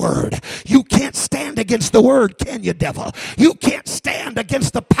of the word. You can't stand against the word, can you, devil? You can't stand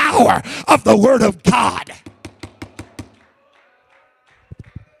against the power of the word of God.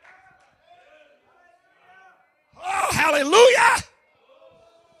 Oh, hallelujah.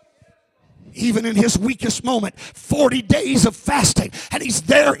 Even in his weakest moment, 40 days of fasting, and he's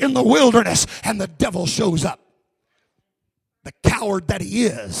there in the wilderness, and the devil shows up. The coward that he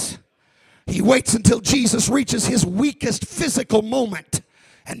is. He waits until Jesus reaches his weakest physical moment,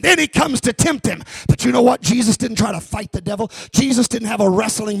 And then he comes to tempt him. But you know what? Jesus didn't try to fight the devil. Jesus didn't have a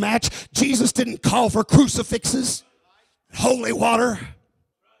wrestling match. Jesus didn't call for crucifixes, holy water.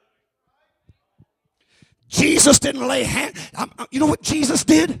 Jesus didn't lay hand. You know what Jesus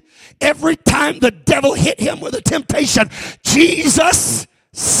did? Every time the devil hit him with a temptation, Jesus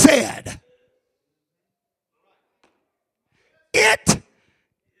said, "It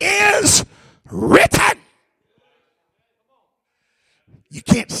is written." You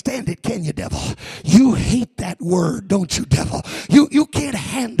can't stand it, can you, devil? You hate that word, don't you, devil? You can't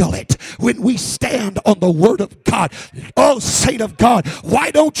handle it when we stand on the word of God. Oh, saint of God, why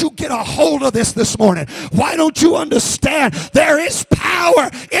don't you get a hold of this morning? Why don't you understand there is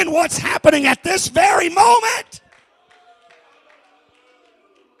power in what's happening at this very moment?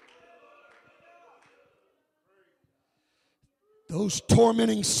 Those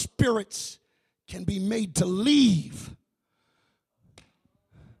tormenting spirits can be made to leave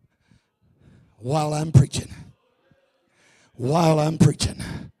while I'm preaching. While I'm preaching.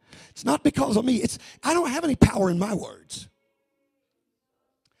 It's not because of me. I don't have any power in my words.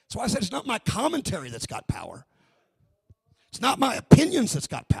 That's why I said it's not my commentary that's got power. It's not my opinions that's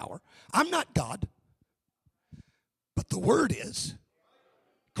got power. I'm not God. But the word is.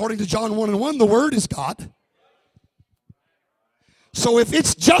 According to John 1:1, the word is God. So if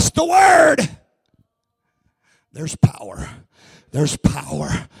it's just the word, there's power. There's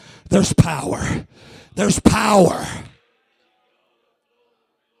power. There's power. There's power.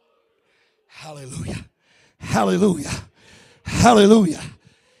 Hallelujah. Hallelujah. Hallelujah.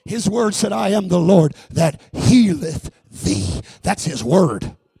 His word said, "I am the Lord that healeth thee." That's his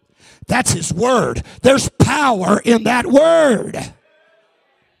word. That's his word. There's power in that word.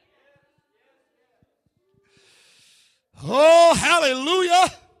 Oh,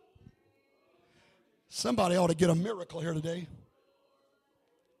 hallelujah. Somebody ought to get a miracle here today.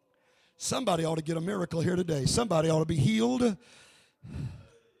 Somebody ought to get a miracle here today. Somebody ought to be healed.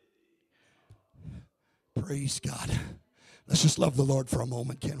 Praise God. Let's just love the Lord for a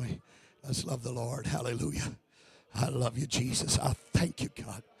moment, can we? Let's love the Lord. Hallelujah. I love you, Jesus. I thank you,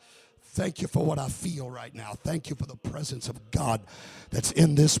 God. Thank you for what I feel right now. Thank you for the presence of God that's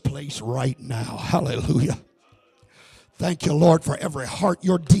in this place right now. Hallelujah. Thank you, Lord, for every heart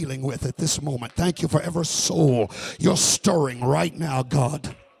you're dealing with at this moment. Thank you for every soul you're stirring right now,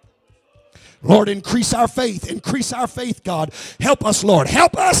 God. Lord, increase our faith. Increase our faith, God. Help us, Lord.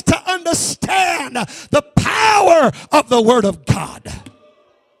 Help us to understand the power of the Word of God.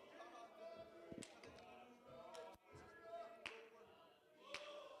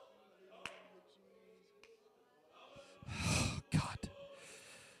 Oh, God.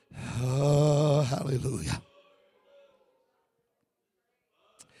 Oh, hallelujah.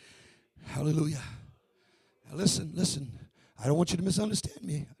 Hallelujah. Now listen. I don't want you to misunderstand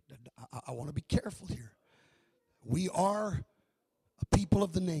me. I want to be careful here. We are a people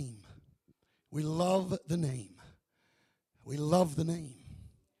of the name. We love the name. We love the name.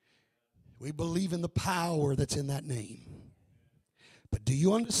 We believe in the power that's in that name. But do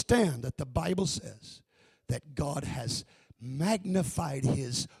you understand that the Bible says that God has magnified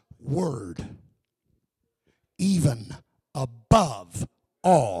his word even above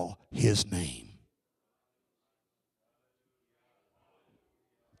all his name?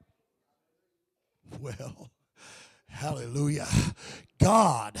 Well, hallelujah.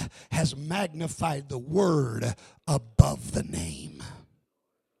 God has magnified the word above the name.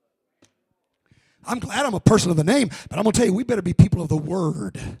 I'm glad I'm a person of the name, but I'm going to tell you, we better be people of the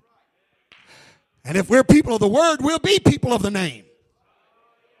word. And if we're people of the word, we'll be people of the name.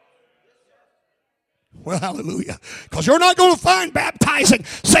 Well, hallelujah. Because you're not going to find baptizing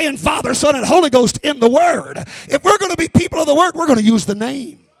saying Father, Son, and Holy Ghost in the word. If we're going to be people of the word, we're going to use the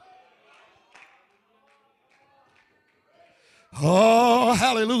name. Oh,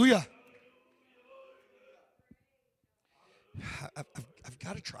 hallelujah. I've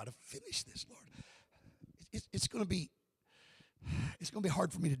got to try to finish this, Lord. It's going to be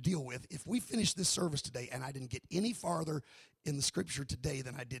hard for me to deal with if we finish this service today and I didn't get any farther in the scripture today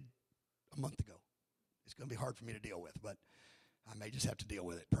than I did a month ago. It's going to be hard for me to deal with, but I may just have to deal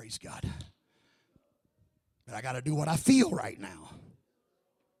with it. Praise God. But I got to do what I feel right now.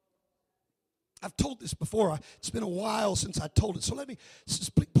 I've told this before. It's been a while since I told it. So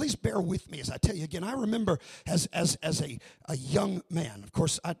please bear with me as I tell you again. I remember as a young man. Of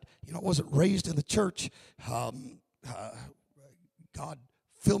course, I wasn't raised in the church. God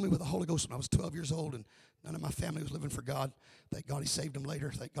filled me with the Holy Ghost when I was 12 years old, and none of my family was living for God. Thank God he saved them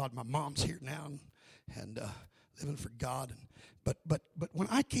later. Thank God my mom's here now and living for God. But when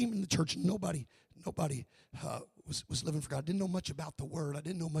I came in the church, nobody Nobody was living for God. I didn't know much about the Word. I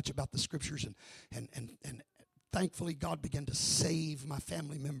didn't know much about the Scriptures. And thankfully, God began to save my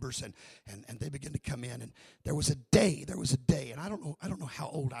family members, and they began to come in. And there was a day, and I don't know how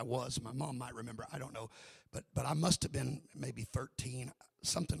old I was. My mom might remember. I don't know, but I must have been maybe 13,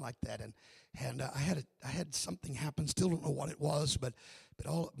 something like that. And I had something happen. Still don't know what it was, but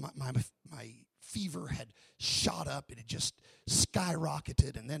all my fever had shot up. It had just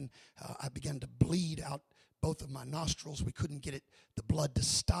skyrocketed, and then I began to bleed out both of my nostrils. We couldn't get the blood to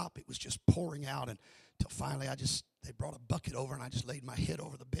stop. It was just pouring out, and until finally they brought a bucket over, and I just laid my head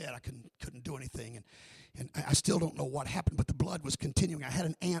over the bed. I couldn't do anything, and I still don't know what happened, but the blood was continuing. I had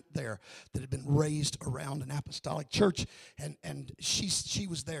an aunt there that had been raised around an apostolic church, and she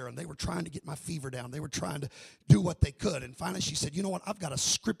was there, and they were trying to get my fever down. They were trying to do what they could, and finally she said, "You know what? I've got a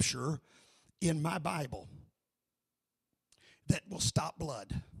scripture in my Bible that will stop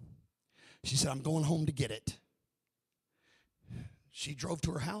blood." She said, "I'm going home to get it." She drove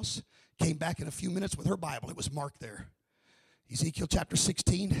to her house, came back in a few minutes with her Bible. It was marked there. Ezekiel chapter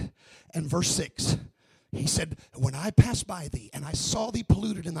 16 and verse 6. He said, "When I passed by thee, and I saw thee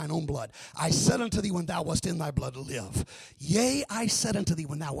polluted in thine own blood, I said unto thee when thou wast in thy blood, live. Yea, I said unto thee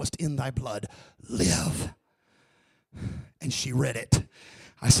when thou wast in thy blood, live." And she read it.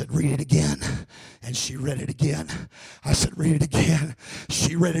 I said, "Read it again." And she read it again. I said, "Read it again."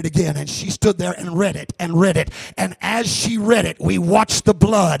 She read it again. And she stood there and read it and read it. And as she read it, we watched the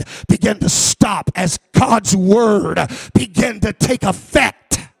blood begin to stop as God's word began to take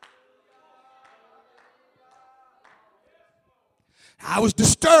effect. I was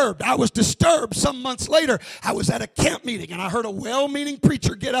disturbed. Some months later, I was at a camp meeting, and I heard a well-meaning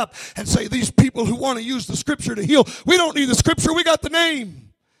preacher get up and say, "These people who want to use the scripture to heal, we don't need the scripture, we got the name."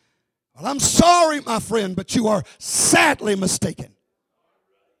 Well, I'm sorry, my friend, but you are sadly mistaken.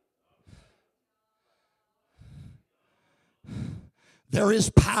 There is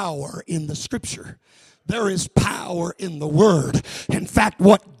power in the scripture. There is power in the word. In fact,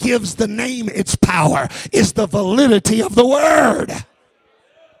 what gives the name its power is the validity of the word.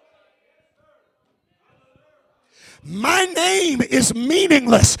 My name is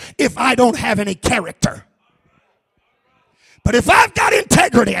meaningless if I don't have any character. But if I've got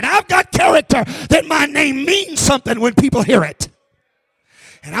integrity and I've got character, then my name means something when people hear it.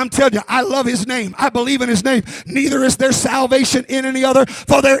 And I'm telling you, I love his name. I believe in his name. Neither is there salvation in any other,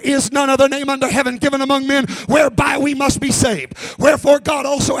 for there is none other name under heaven given among men whereby we must be saved. Wherefore God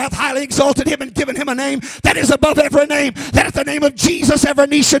also hath highly exalted him and given him a name that is above every name, that at the name of Jesus every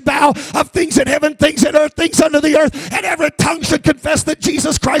knee should bow, of things in heaven, things in earth, things under the earth, and every tongue should confess that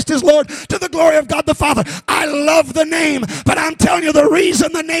Jesus Christ is Lord, to the glory of God the Father. I love the name, but I'm telling you, the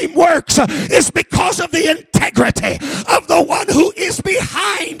reason the name works is because of the integrity of the one who is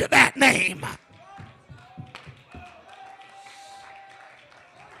behind that name.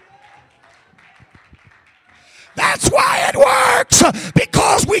 That's why it works,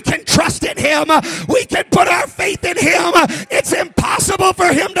 because we can trust in him. We can put our faith in him. It's impossible for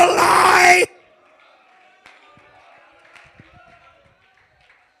him to lie.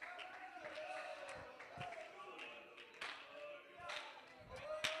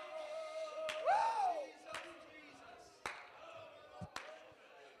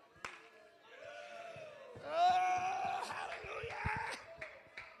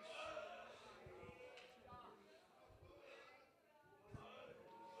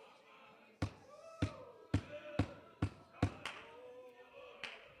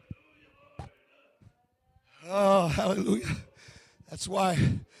 Oh, hallelujah. That's why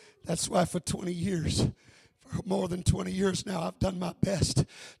for 20 years, for more than 20 years now, I've done my best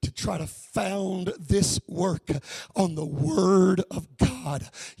to try to found this work on the Word of God.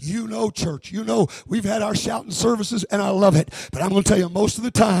 You know, church, you know, we've had our shouting services, and I love it. But I'm going to tell you, most of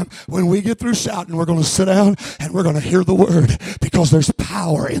the time, when we get through shouting, we're going to sit down and we're going to hear the Word, because there's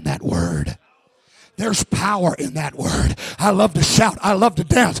power in that Word. There's power in that word. I love to shout. I love to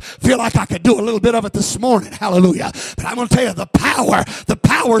dance. Feel like I could do a little bit of it this morning. Hallelujah. But I'm going to tell you, the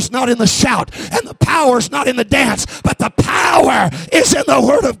power's not in the shout, and the power's not in the dance, but the power is in the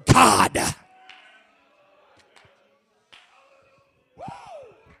Word of God.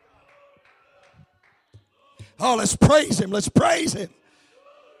 Oh, let's praise him. Let's praise him.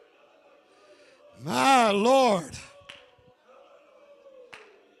 My Lord.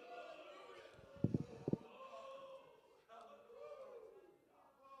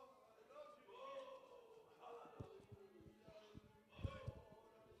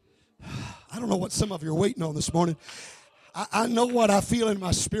 I don't know what some of you are waiting on this morning. I know what I feel in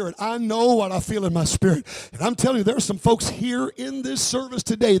my spirit. I know what I feel in my spirit. And I'm telling you, there are some folks here in this service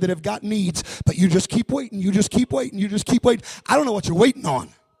today that have got needs, but you just keep waiting. You just keep waiting. You just keep waiting. I don't know what you're waiting on.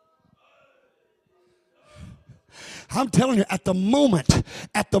 I'm telling you, at the moment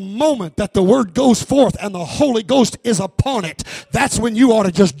that the word goes forth and the Holy Ghost is upon it, that's when you ought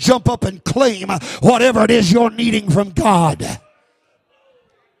to just jump up and claim whatever it is you're needing from God.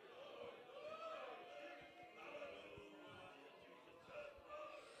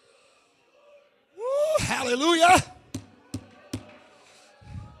 Woo, hallelujah.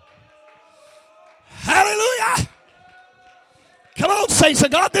 Hallelujah. Come on, saints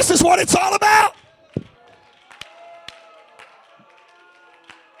of God, this is what it's all about.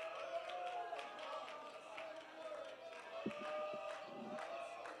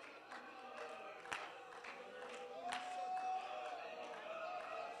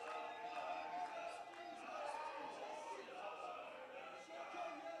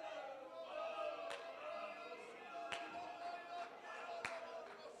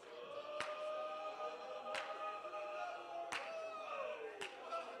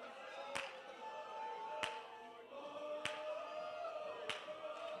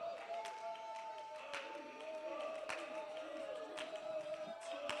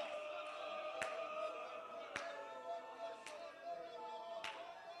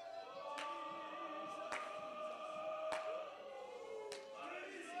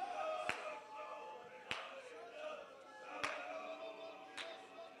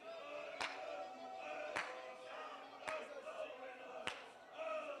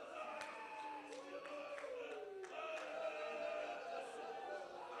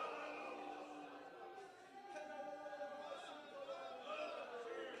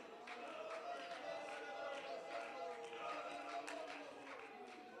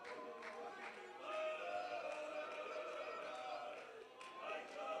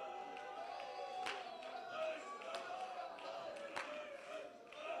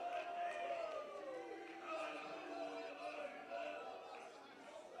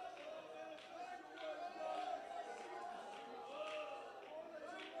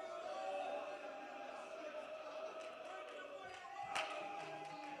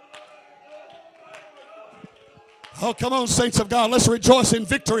 Oh, come on, saints of God. Let's rejoice in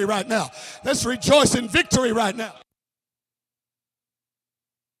victory right now. Let's rejoice in victory right now.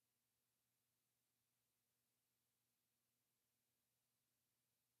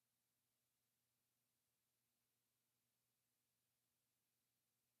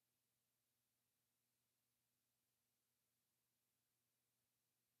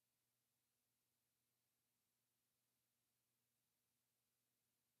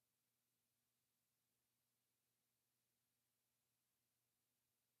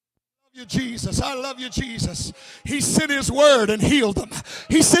 You, Jesus. I love you, Jesus. He sent his word and healed them.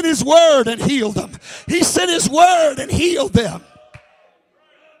 He sent his word and healed them. He sent his word and healed them.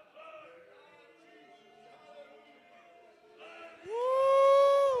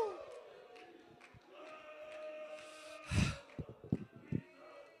 Woo.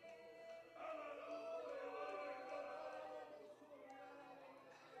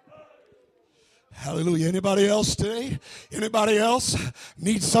 Hallelujah. Anybody else today? Anybody else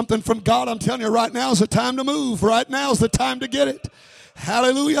need something from God? I'm telling you, right now is the time to move. Right now is the time to get it.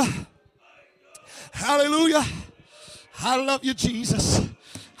 Hallelujah. Hallelujah. I love you, Jesus.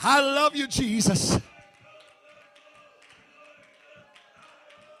 I love you, Jesus.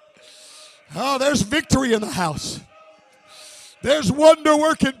 Oh, there's victory in the house. There's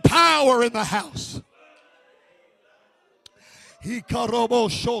wonder-working power in the house.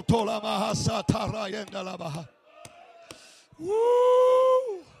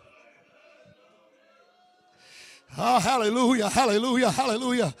 Woo. Oh, hallelujah, hallelujah,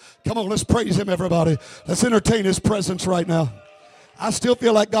 hallelujah. Come on, let's praise him, everybody. Let's entertain his presence right now. I still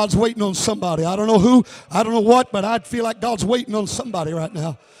feel like God's waiting on somebody. I don't know who, I don't know what, but I feel like God's waiting on somebody right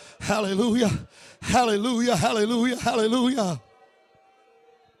now. Hallelujah, hallelujah, hallelujah, hallelujah.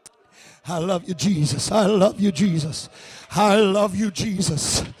 I love you, Jesus. I love you, Jesus. I love you,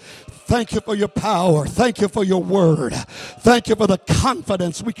 Jesus. Thank you for your power. Thank you for your word. Thank you for the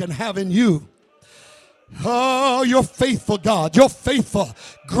confidence we can have in you. Oh, you're faithful, God. You're faithful.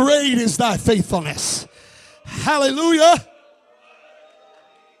 Great is thy faithfulness. Hallelujah.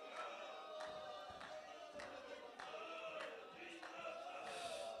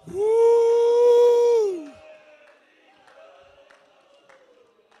 Woo.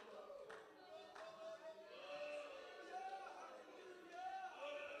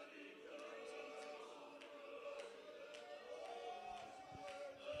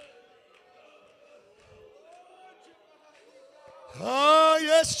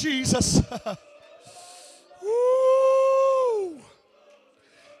 Yes, Jesus. Woo.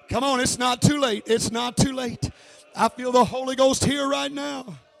 Come on, it's not too late. It's not too late. I feel the Holy Ghost here right now.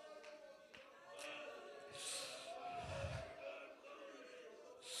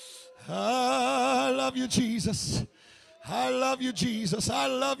 I love you, Jesus. I love you, Jesus. I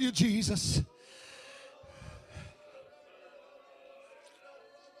love you, Jesus.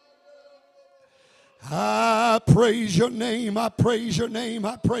 I praise your name. I praise your name.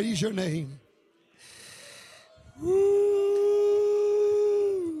 I praise your name. Woo.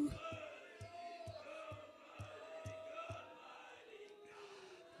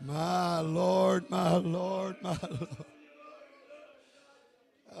 My Lord, my Lord, my Lord.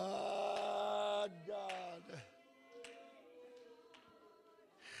 Ah, God.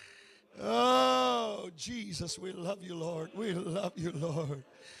 Oh, Jesus, we love you, Lord. We love you, Lord.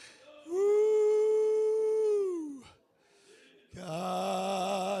 Woo.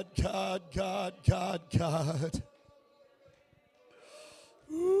 God, God, God, God, God.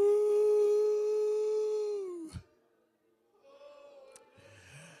 Woo.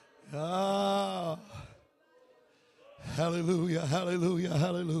 Ah. Hallelujah, hallelujah,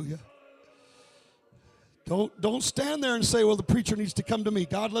 hallelujah. Don't stand there and say, well, the preacher needs to come to me.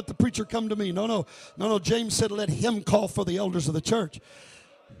 God, let the preacher come to me. No. James said, let him call for the elders of the church.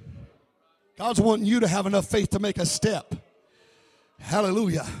 God's wanting you to have enough faith to make a step.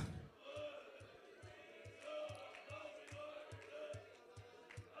 Hallelujah.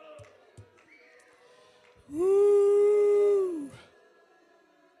 Woo.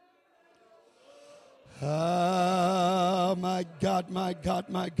 Ah, my God, my God,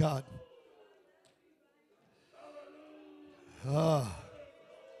 my God. Ah.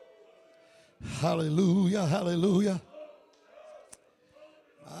 Hallelujah, hallelujah.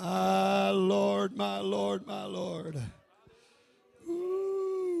 My Lord, my Lord, my Lord.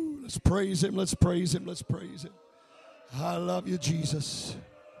 Ooh, let's praise him, let's praise him, let's praise him. I love you, Jesus.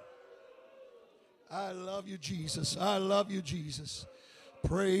 I love you, Jesus. I love you, Jesus.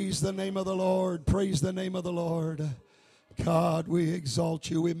 Praise the name of the Lord. Praise the name of the Lord. God, we exalt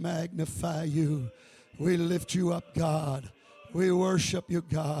you. We magnify you. We lift you up, God. We worship you,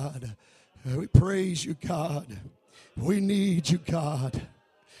 God. We praise you, God. We need you, God.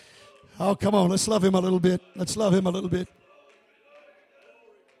 Oh, come on. Let's love him a little bit. Let's love him a little bit.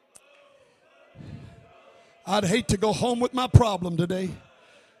 I'd hate to go home with my problem today,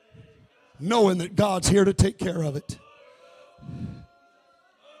 knowing that God's here to take care of it.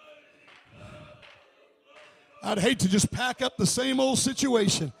 I'd hate to just pack up the same old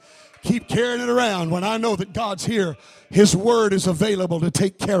situation, keep carrying it around when I know that God's here. His word is available to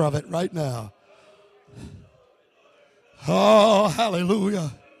take care of it right now. Oh,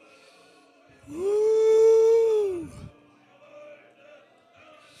 hallelujah. Woo.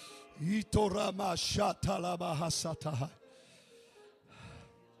 Itorama shatalabahasata.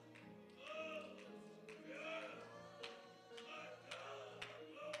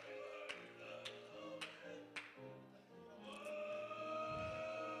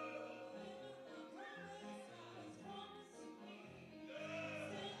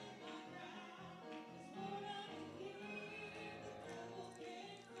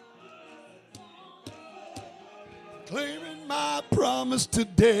 Claiming my promise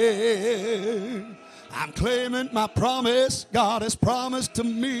today. I'm claiming my promise. God has promised to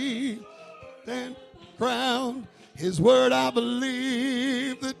me. Stand ground. His word I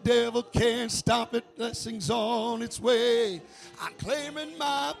believe. The devil can't stop it. Blessings on its way. I'm claiming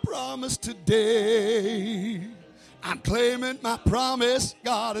my promise today. I'm claiming my promise.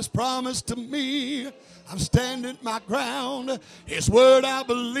 God has promised to me. I'm standing my ground. His word I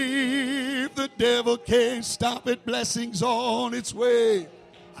believe. The devil can't stop it. Blessings on its way.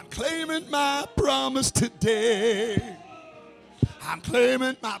 I'm claiming my promise today. I'm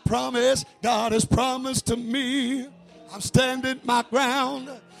claiming my promise. God has promised to me. I'm standing my ground.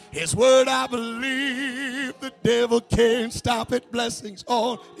 His word I believe. The devil can't stop it. Blessings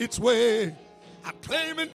on its way. I'm claiming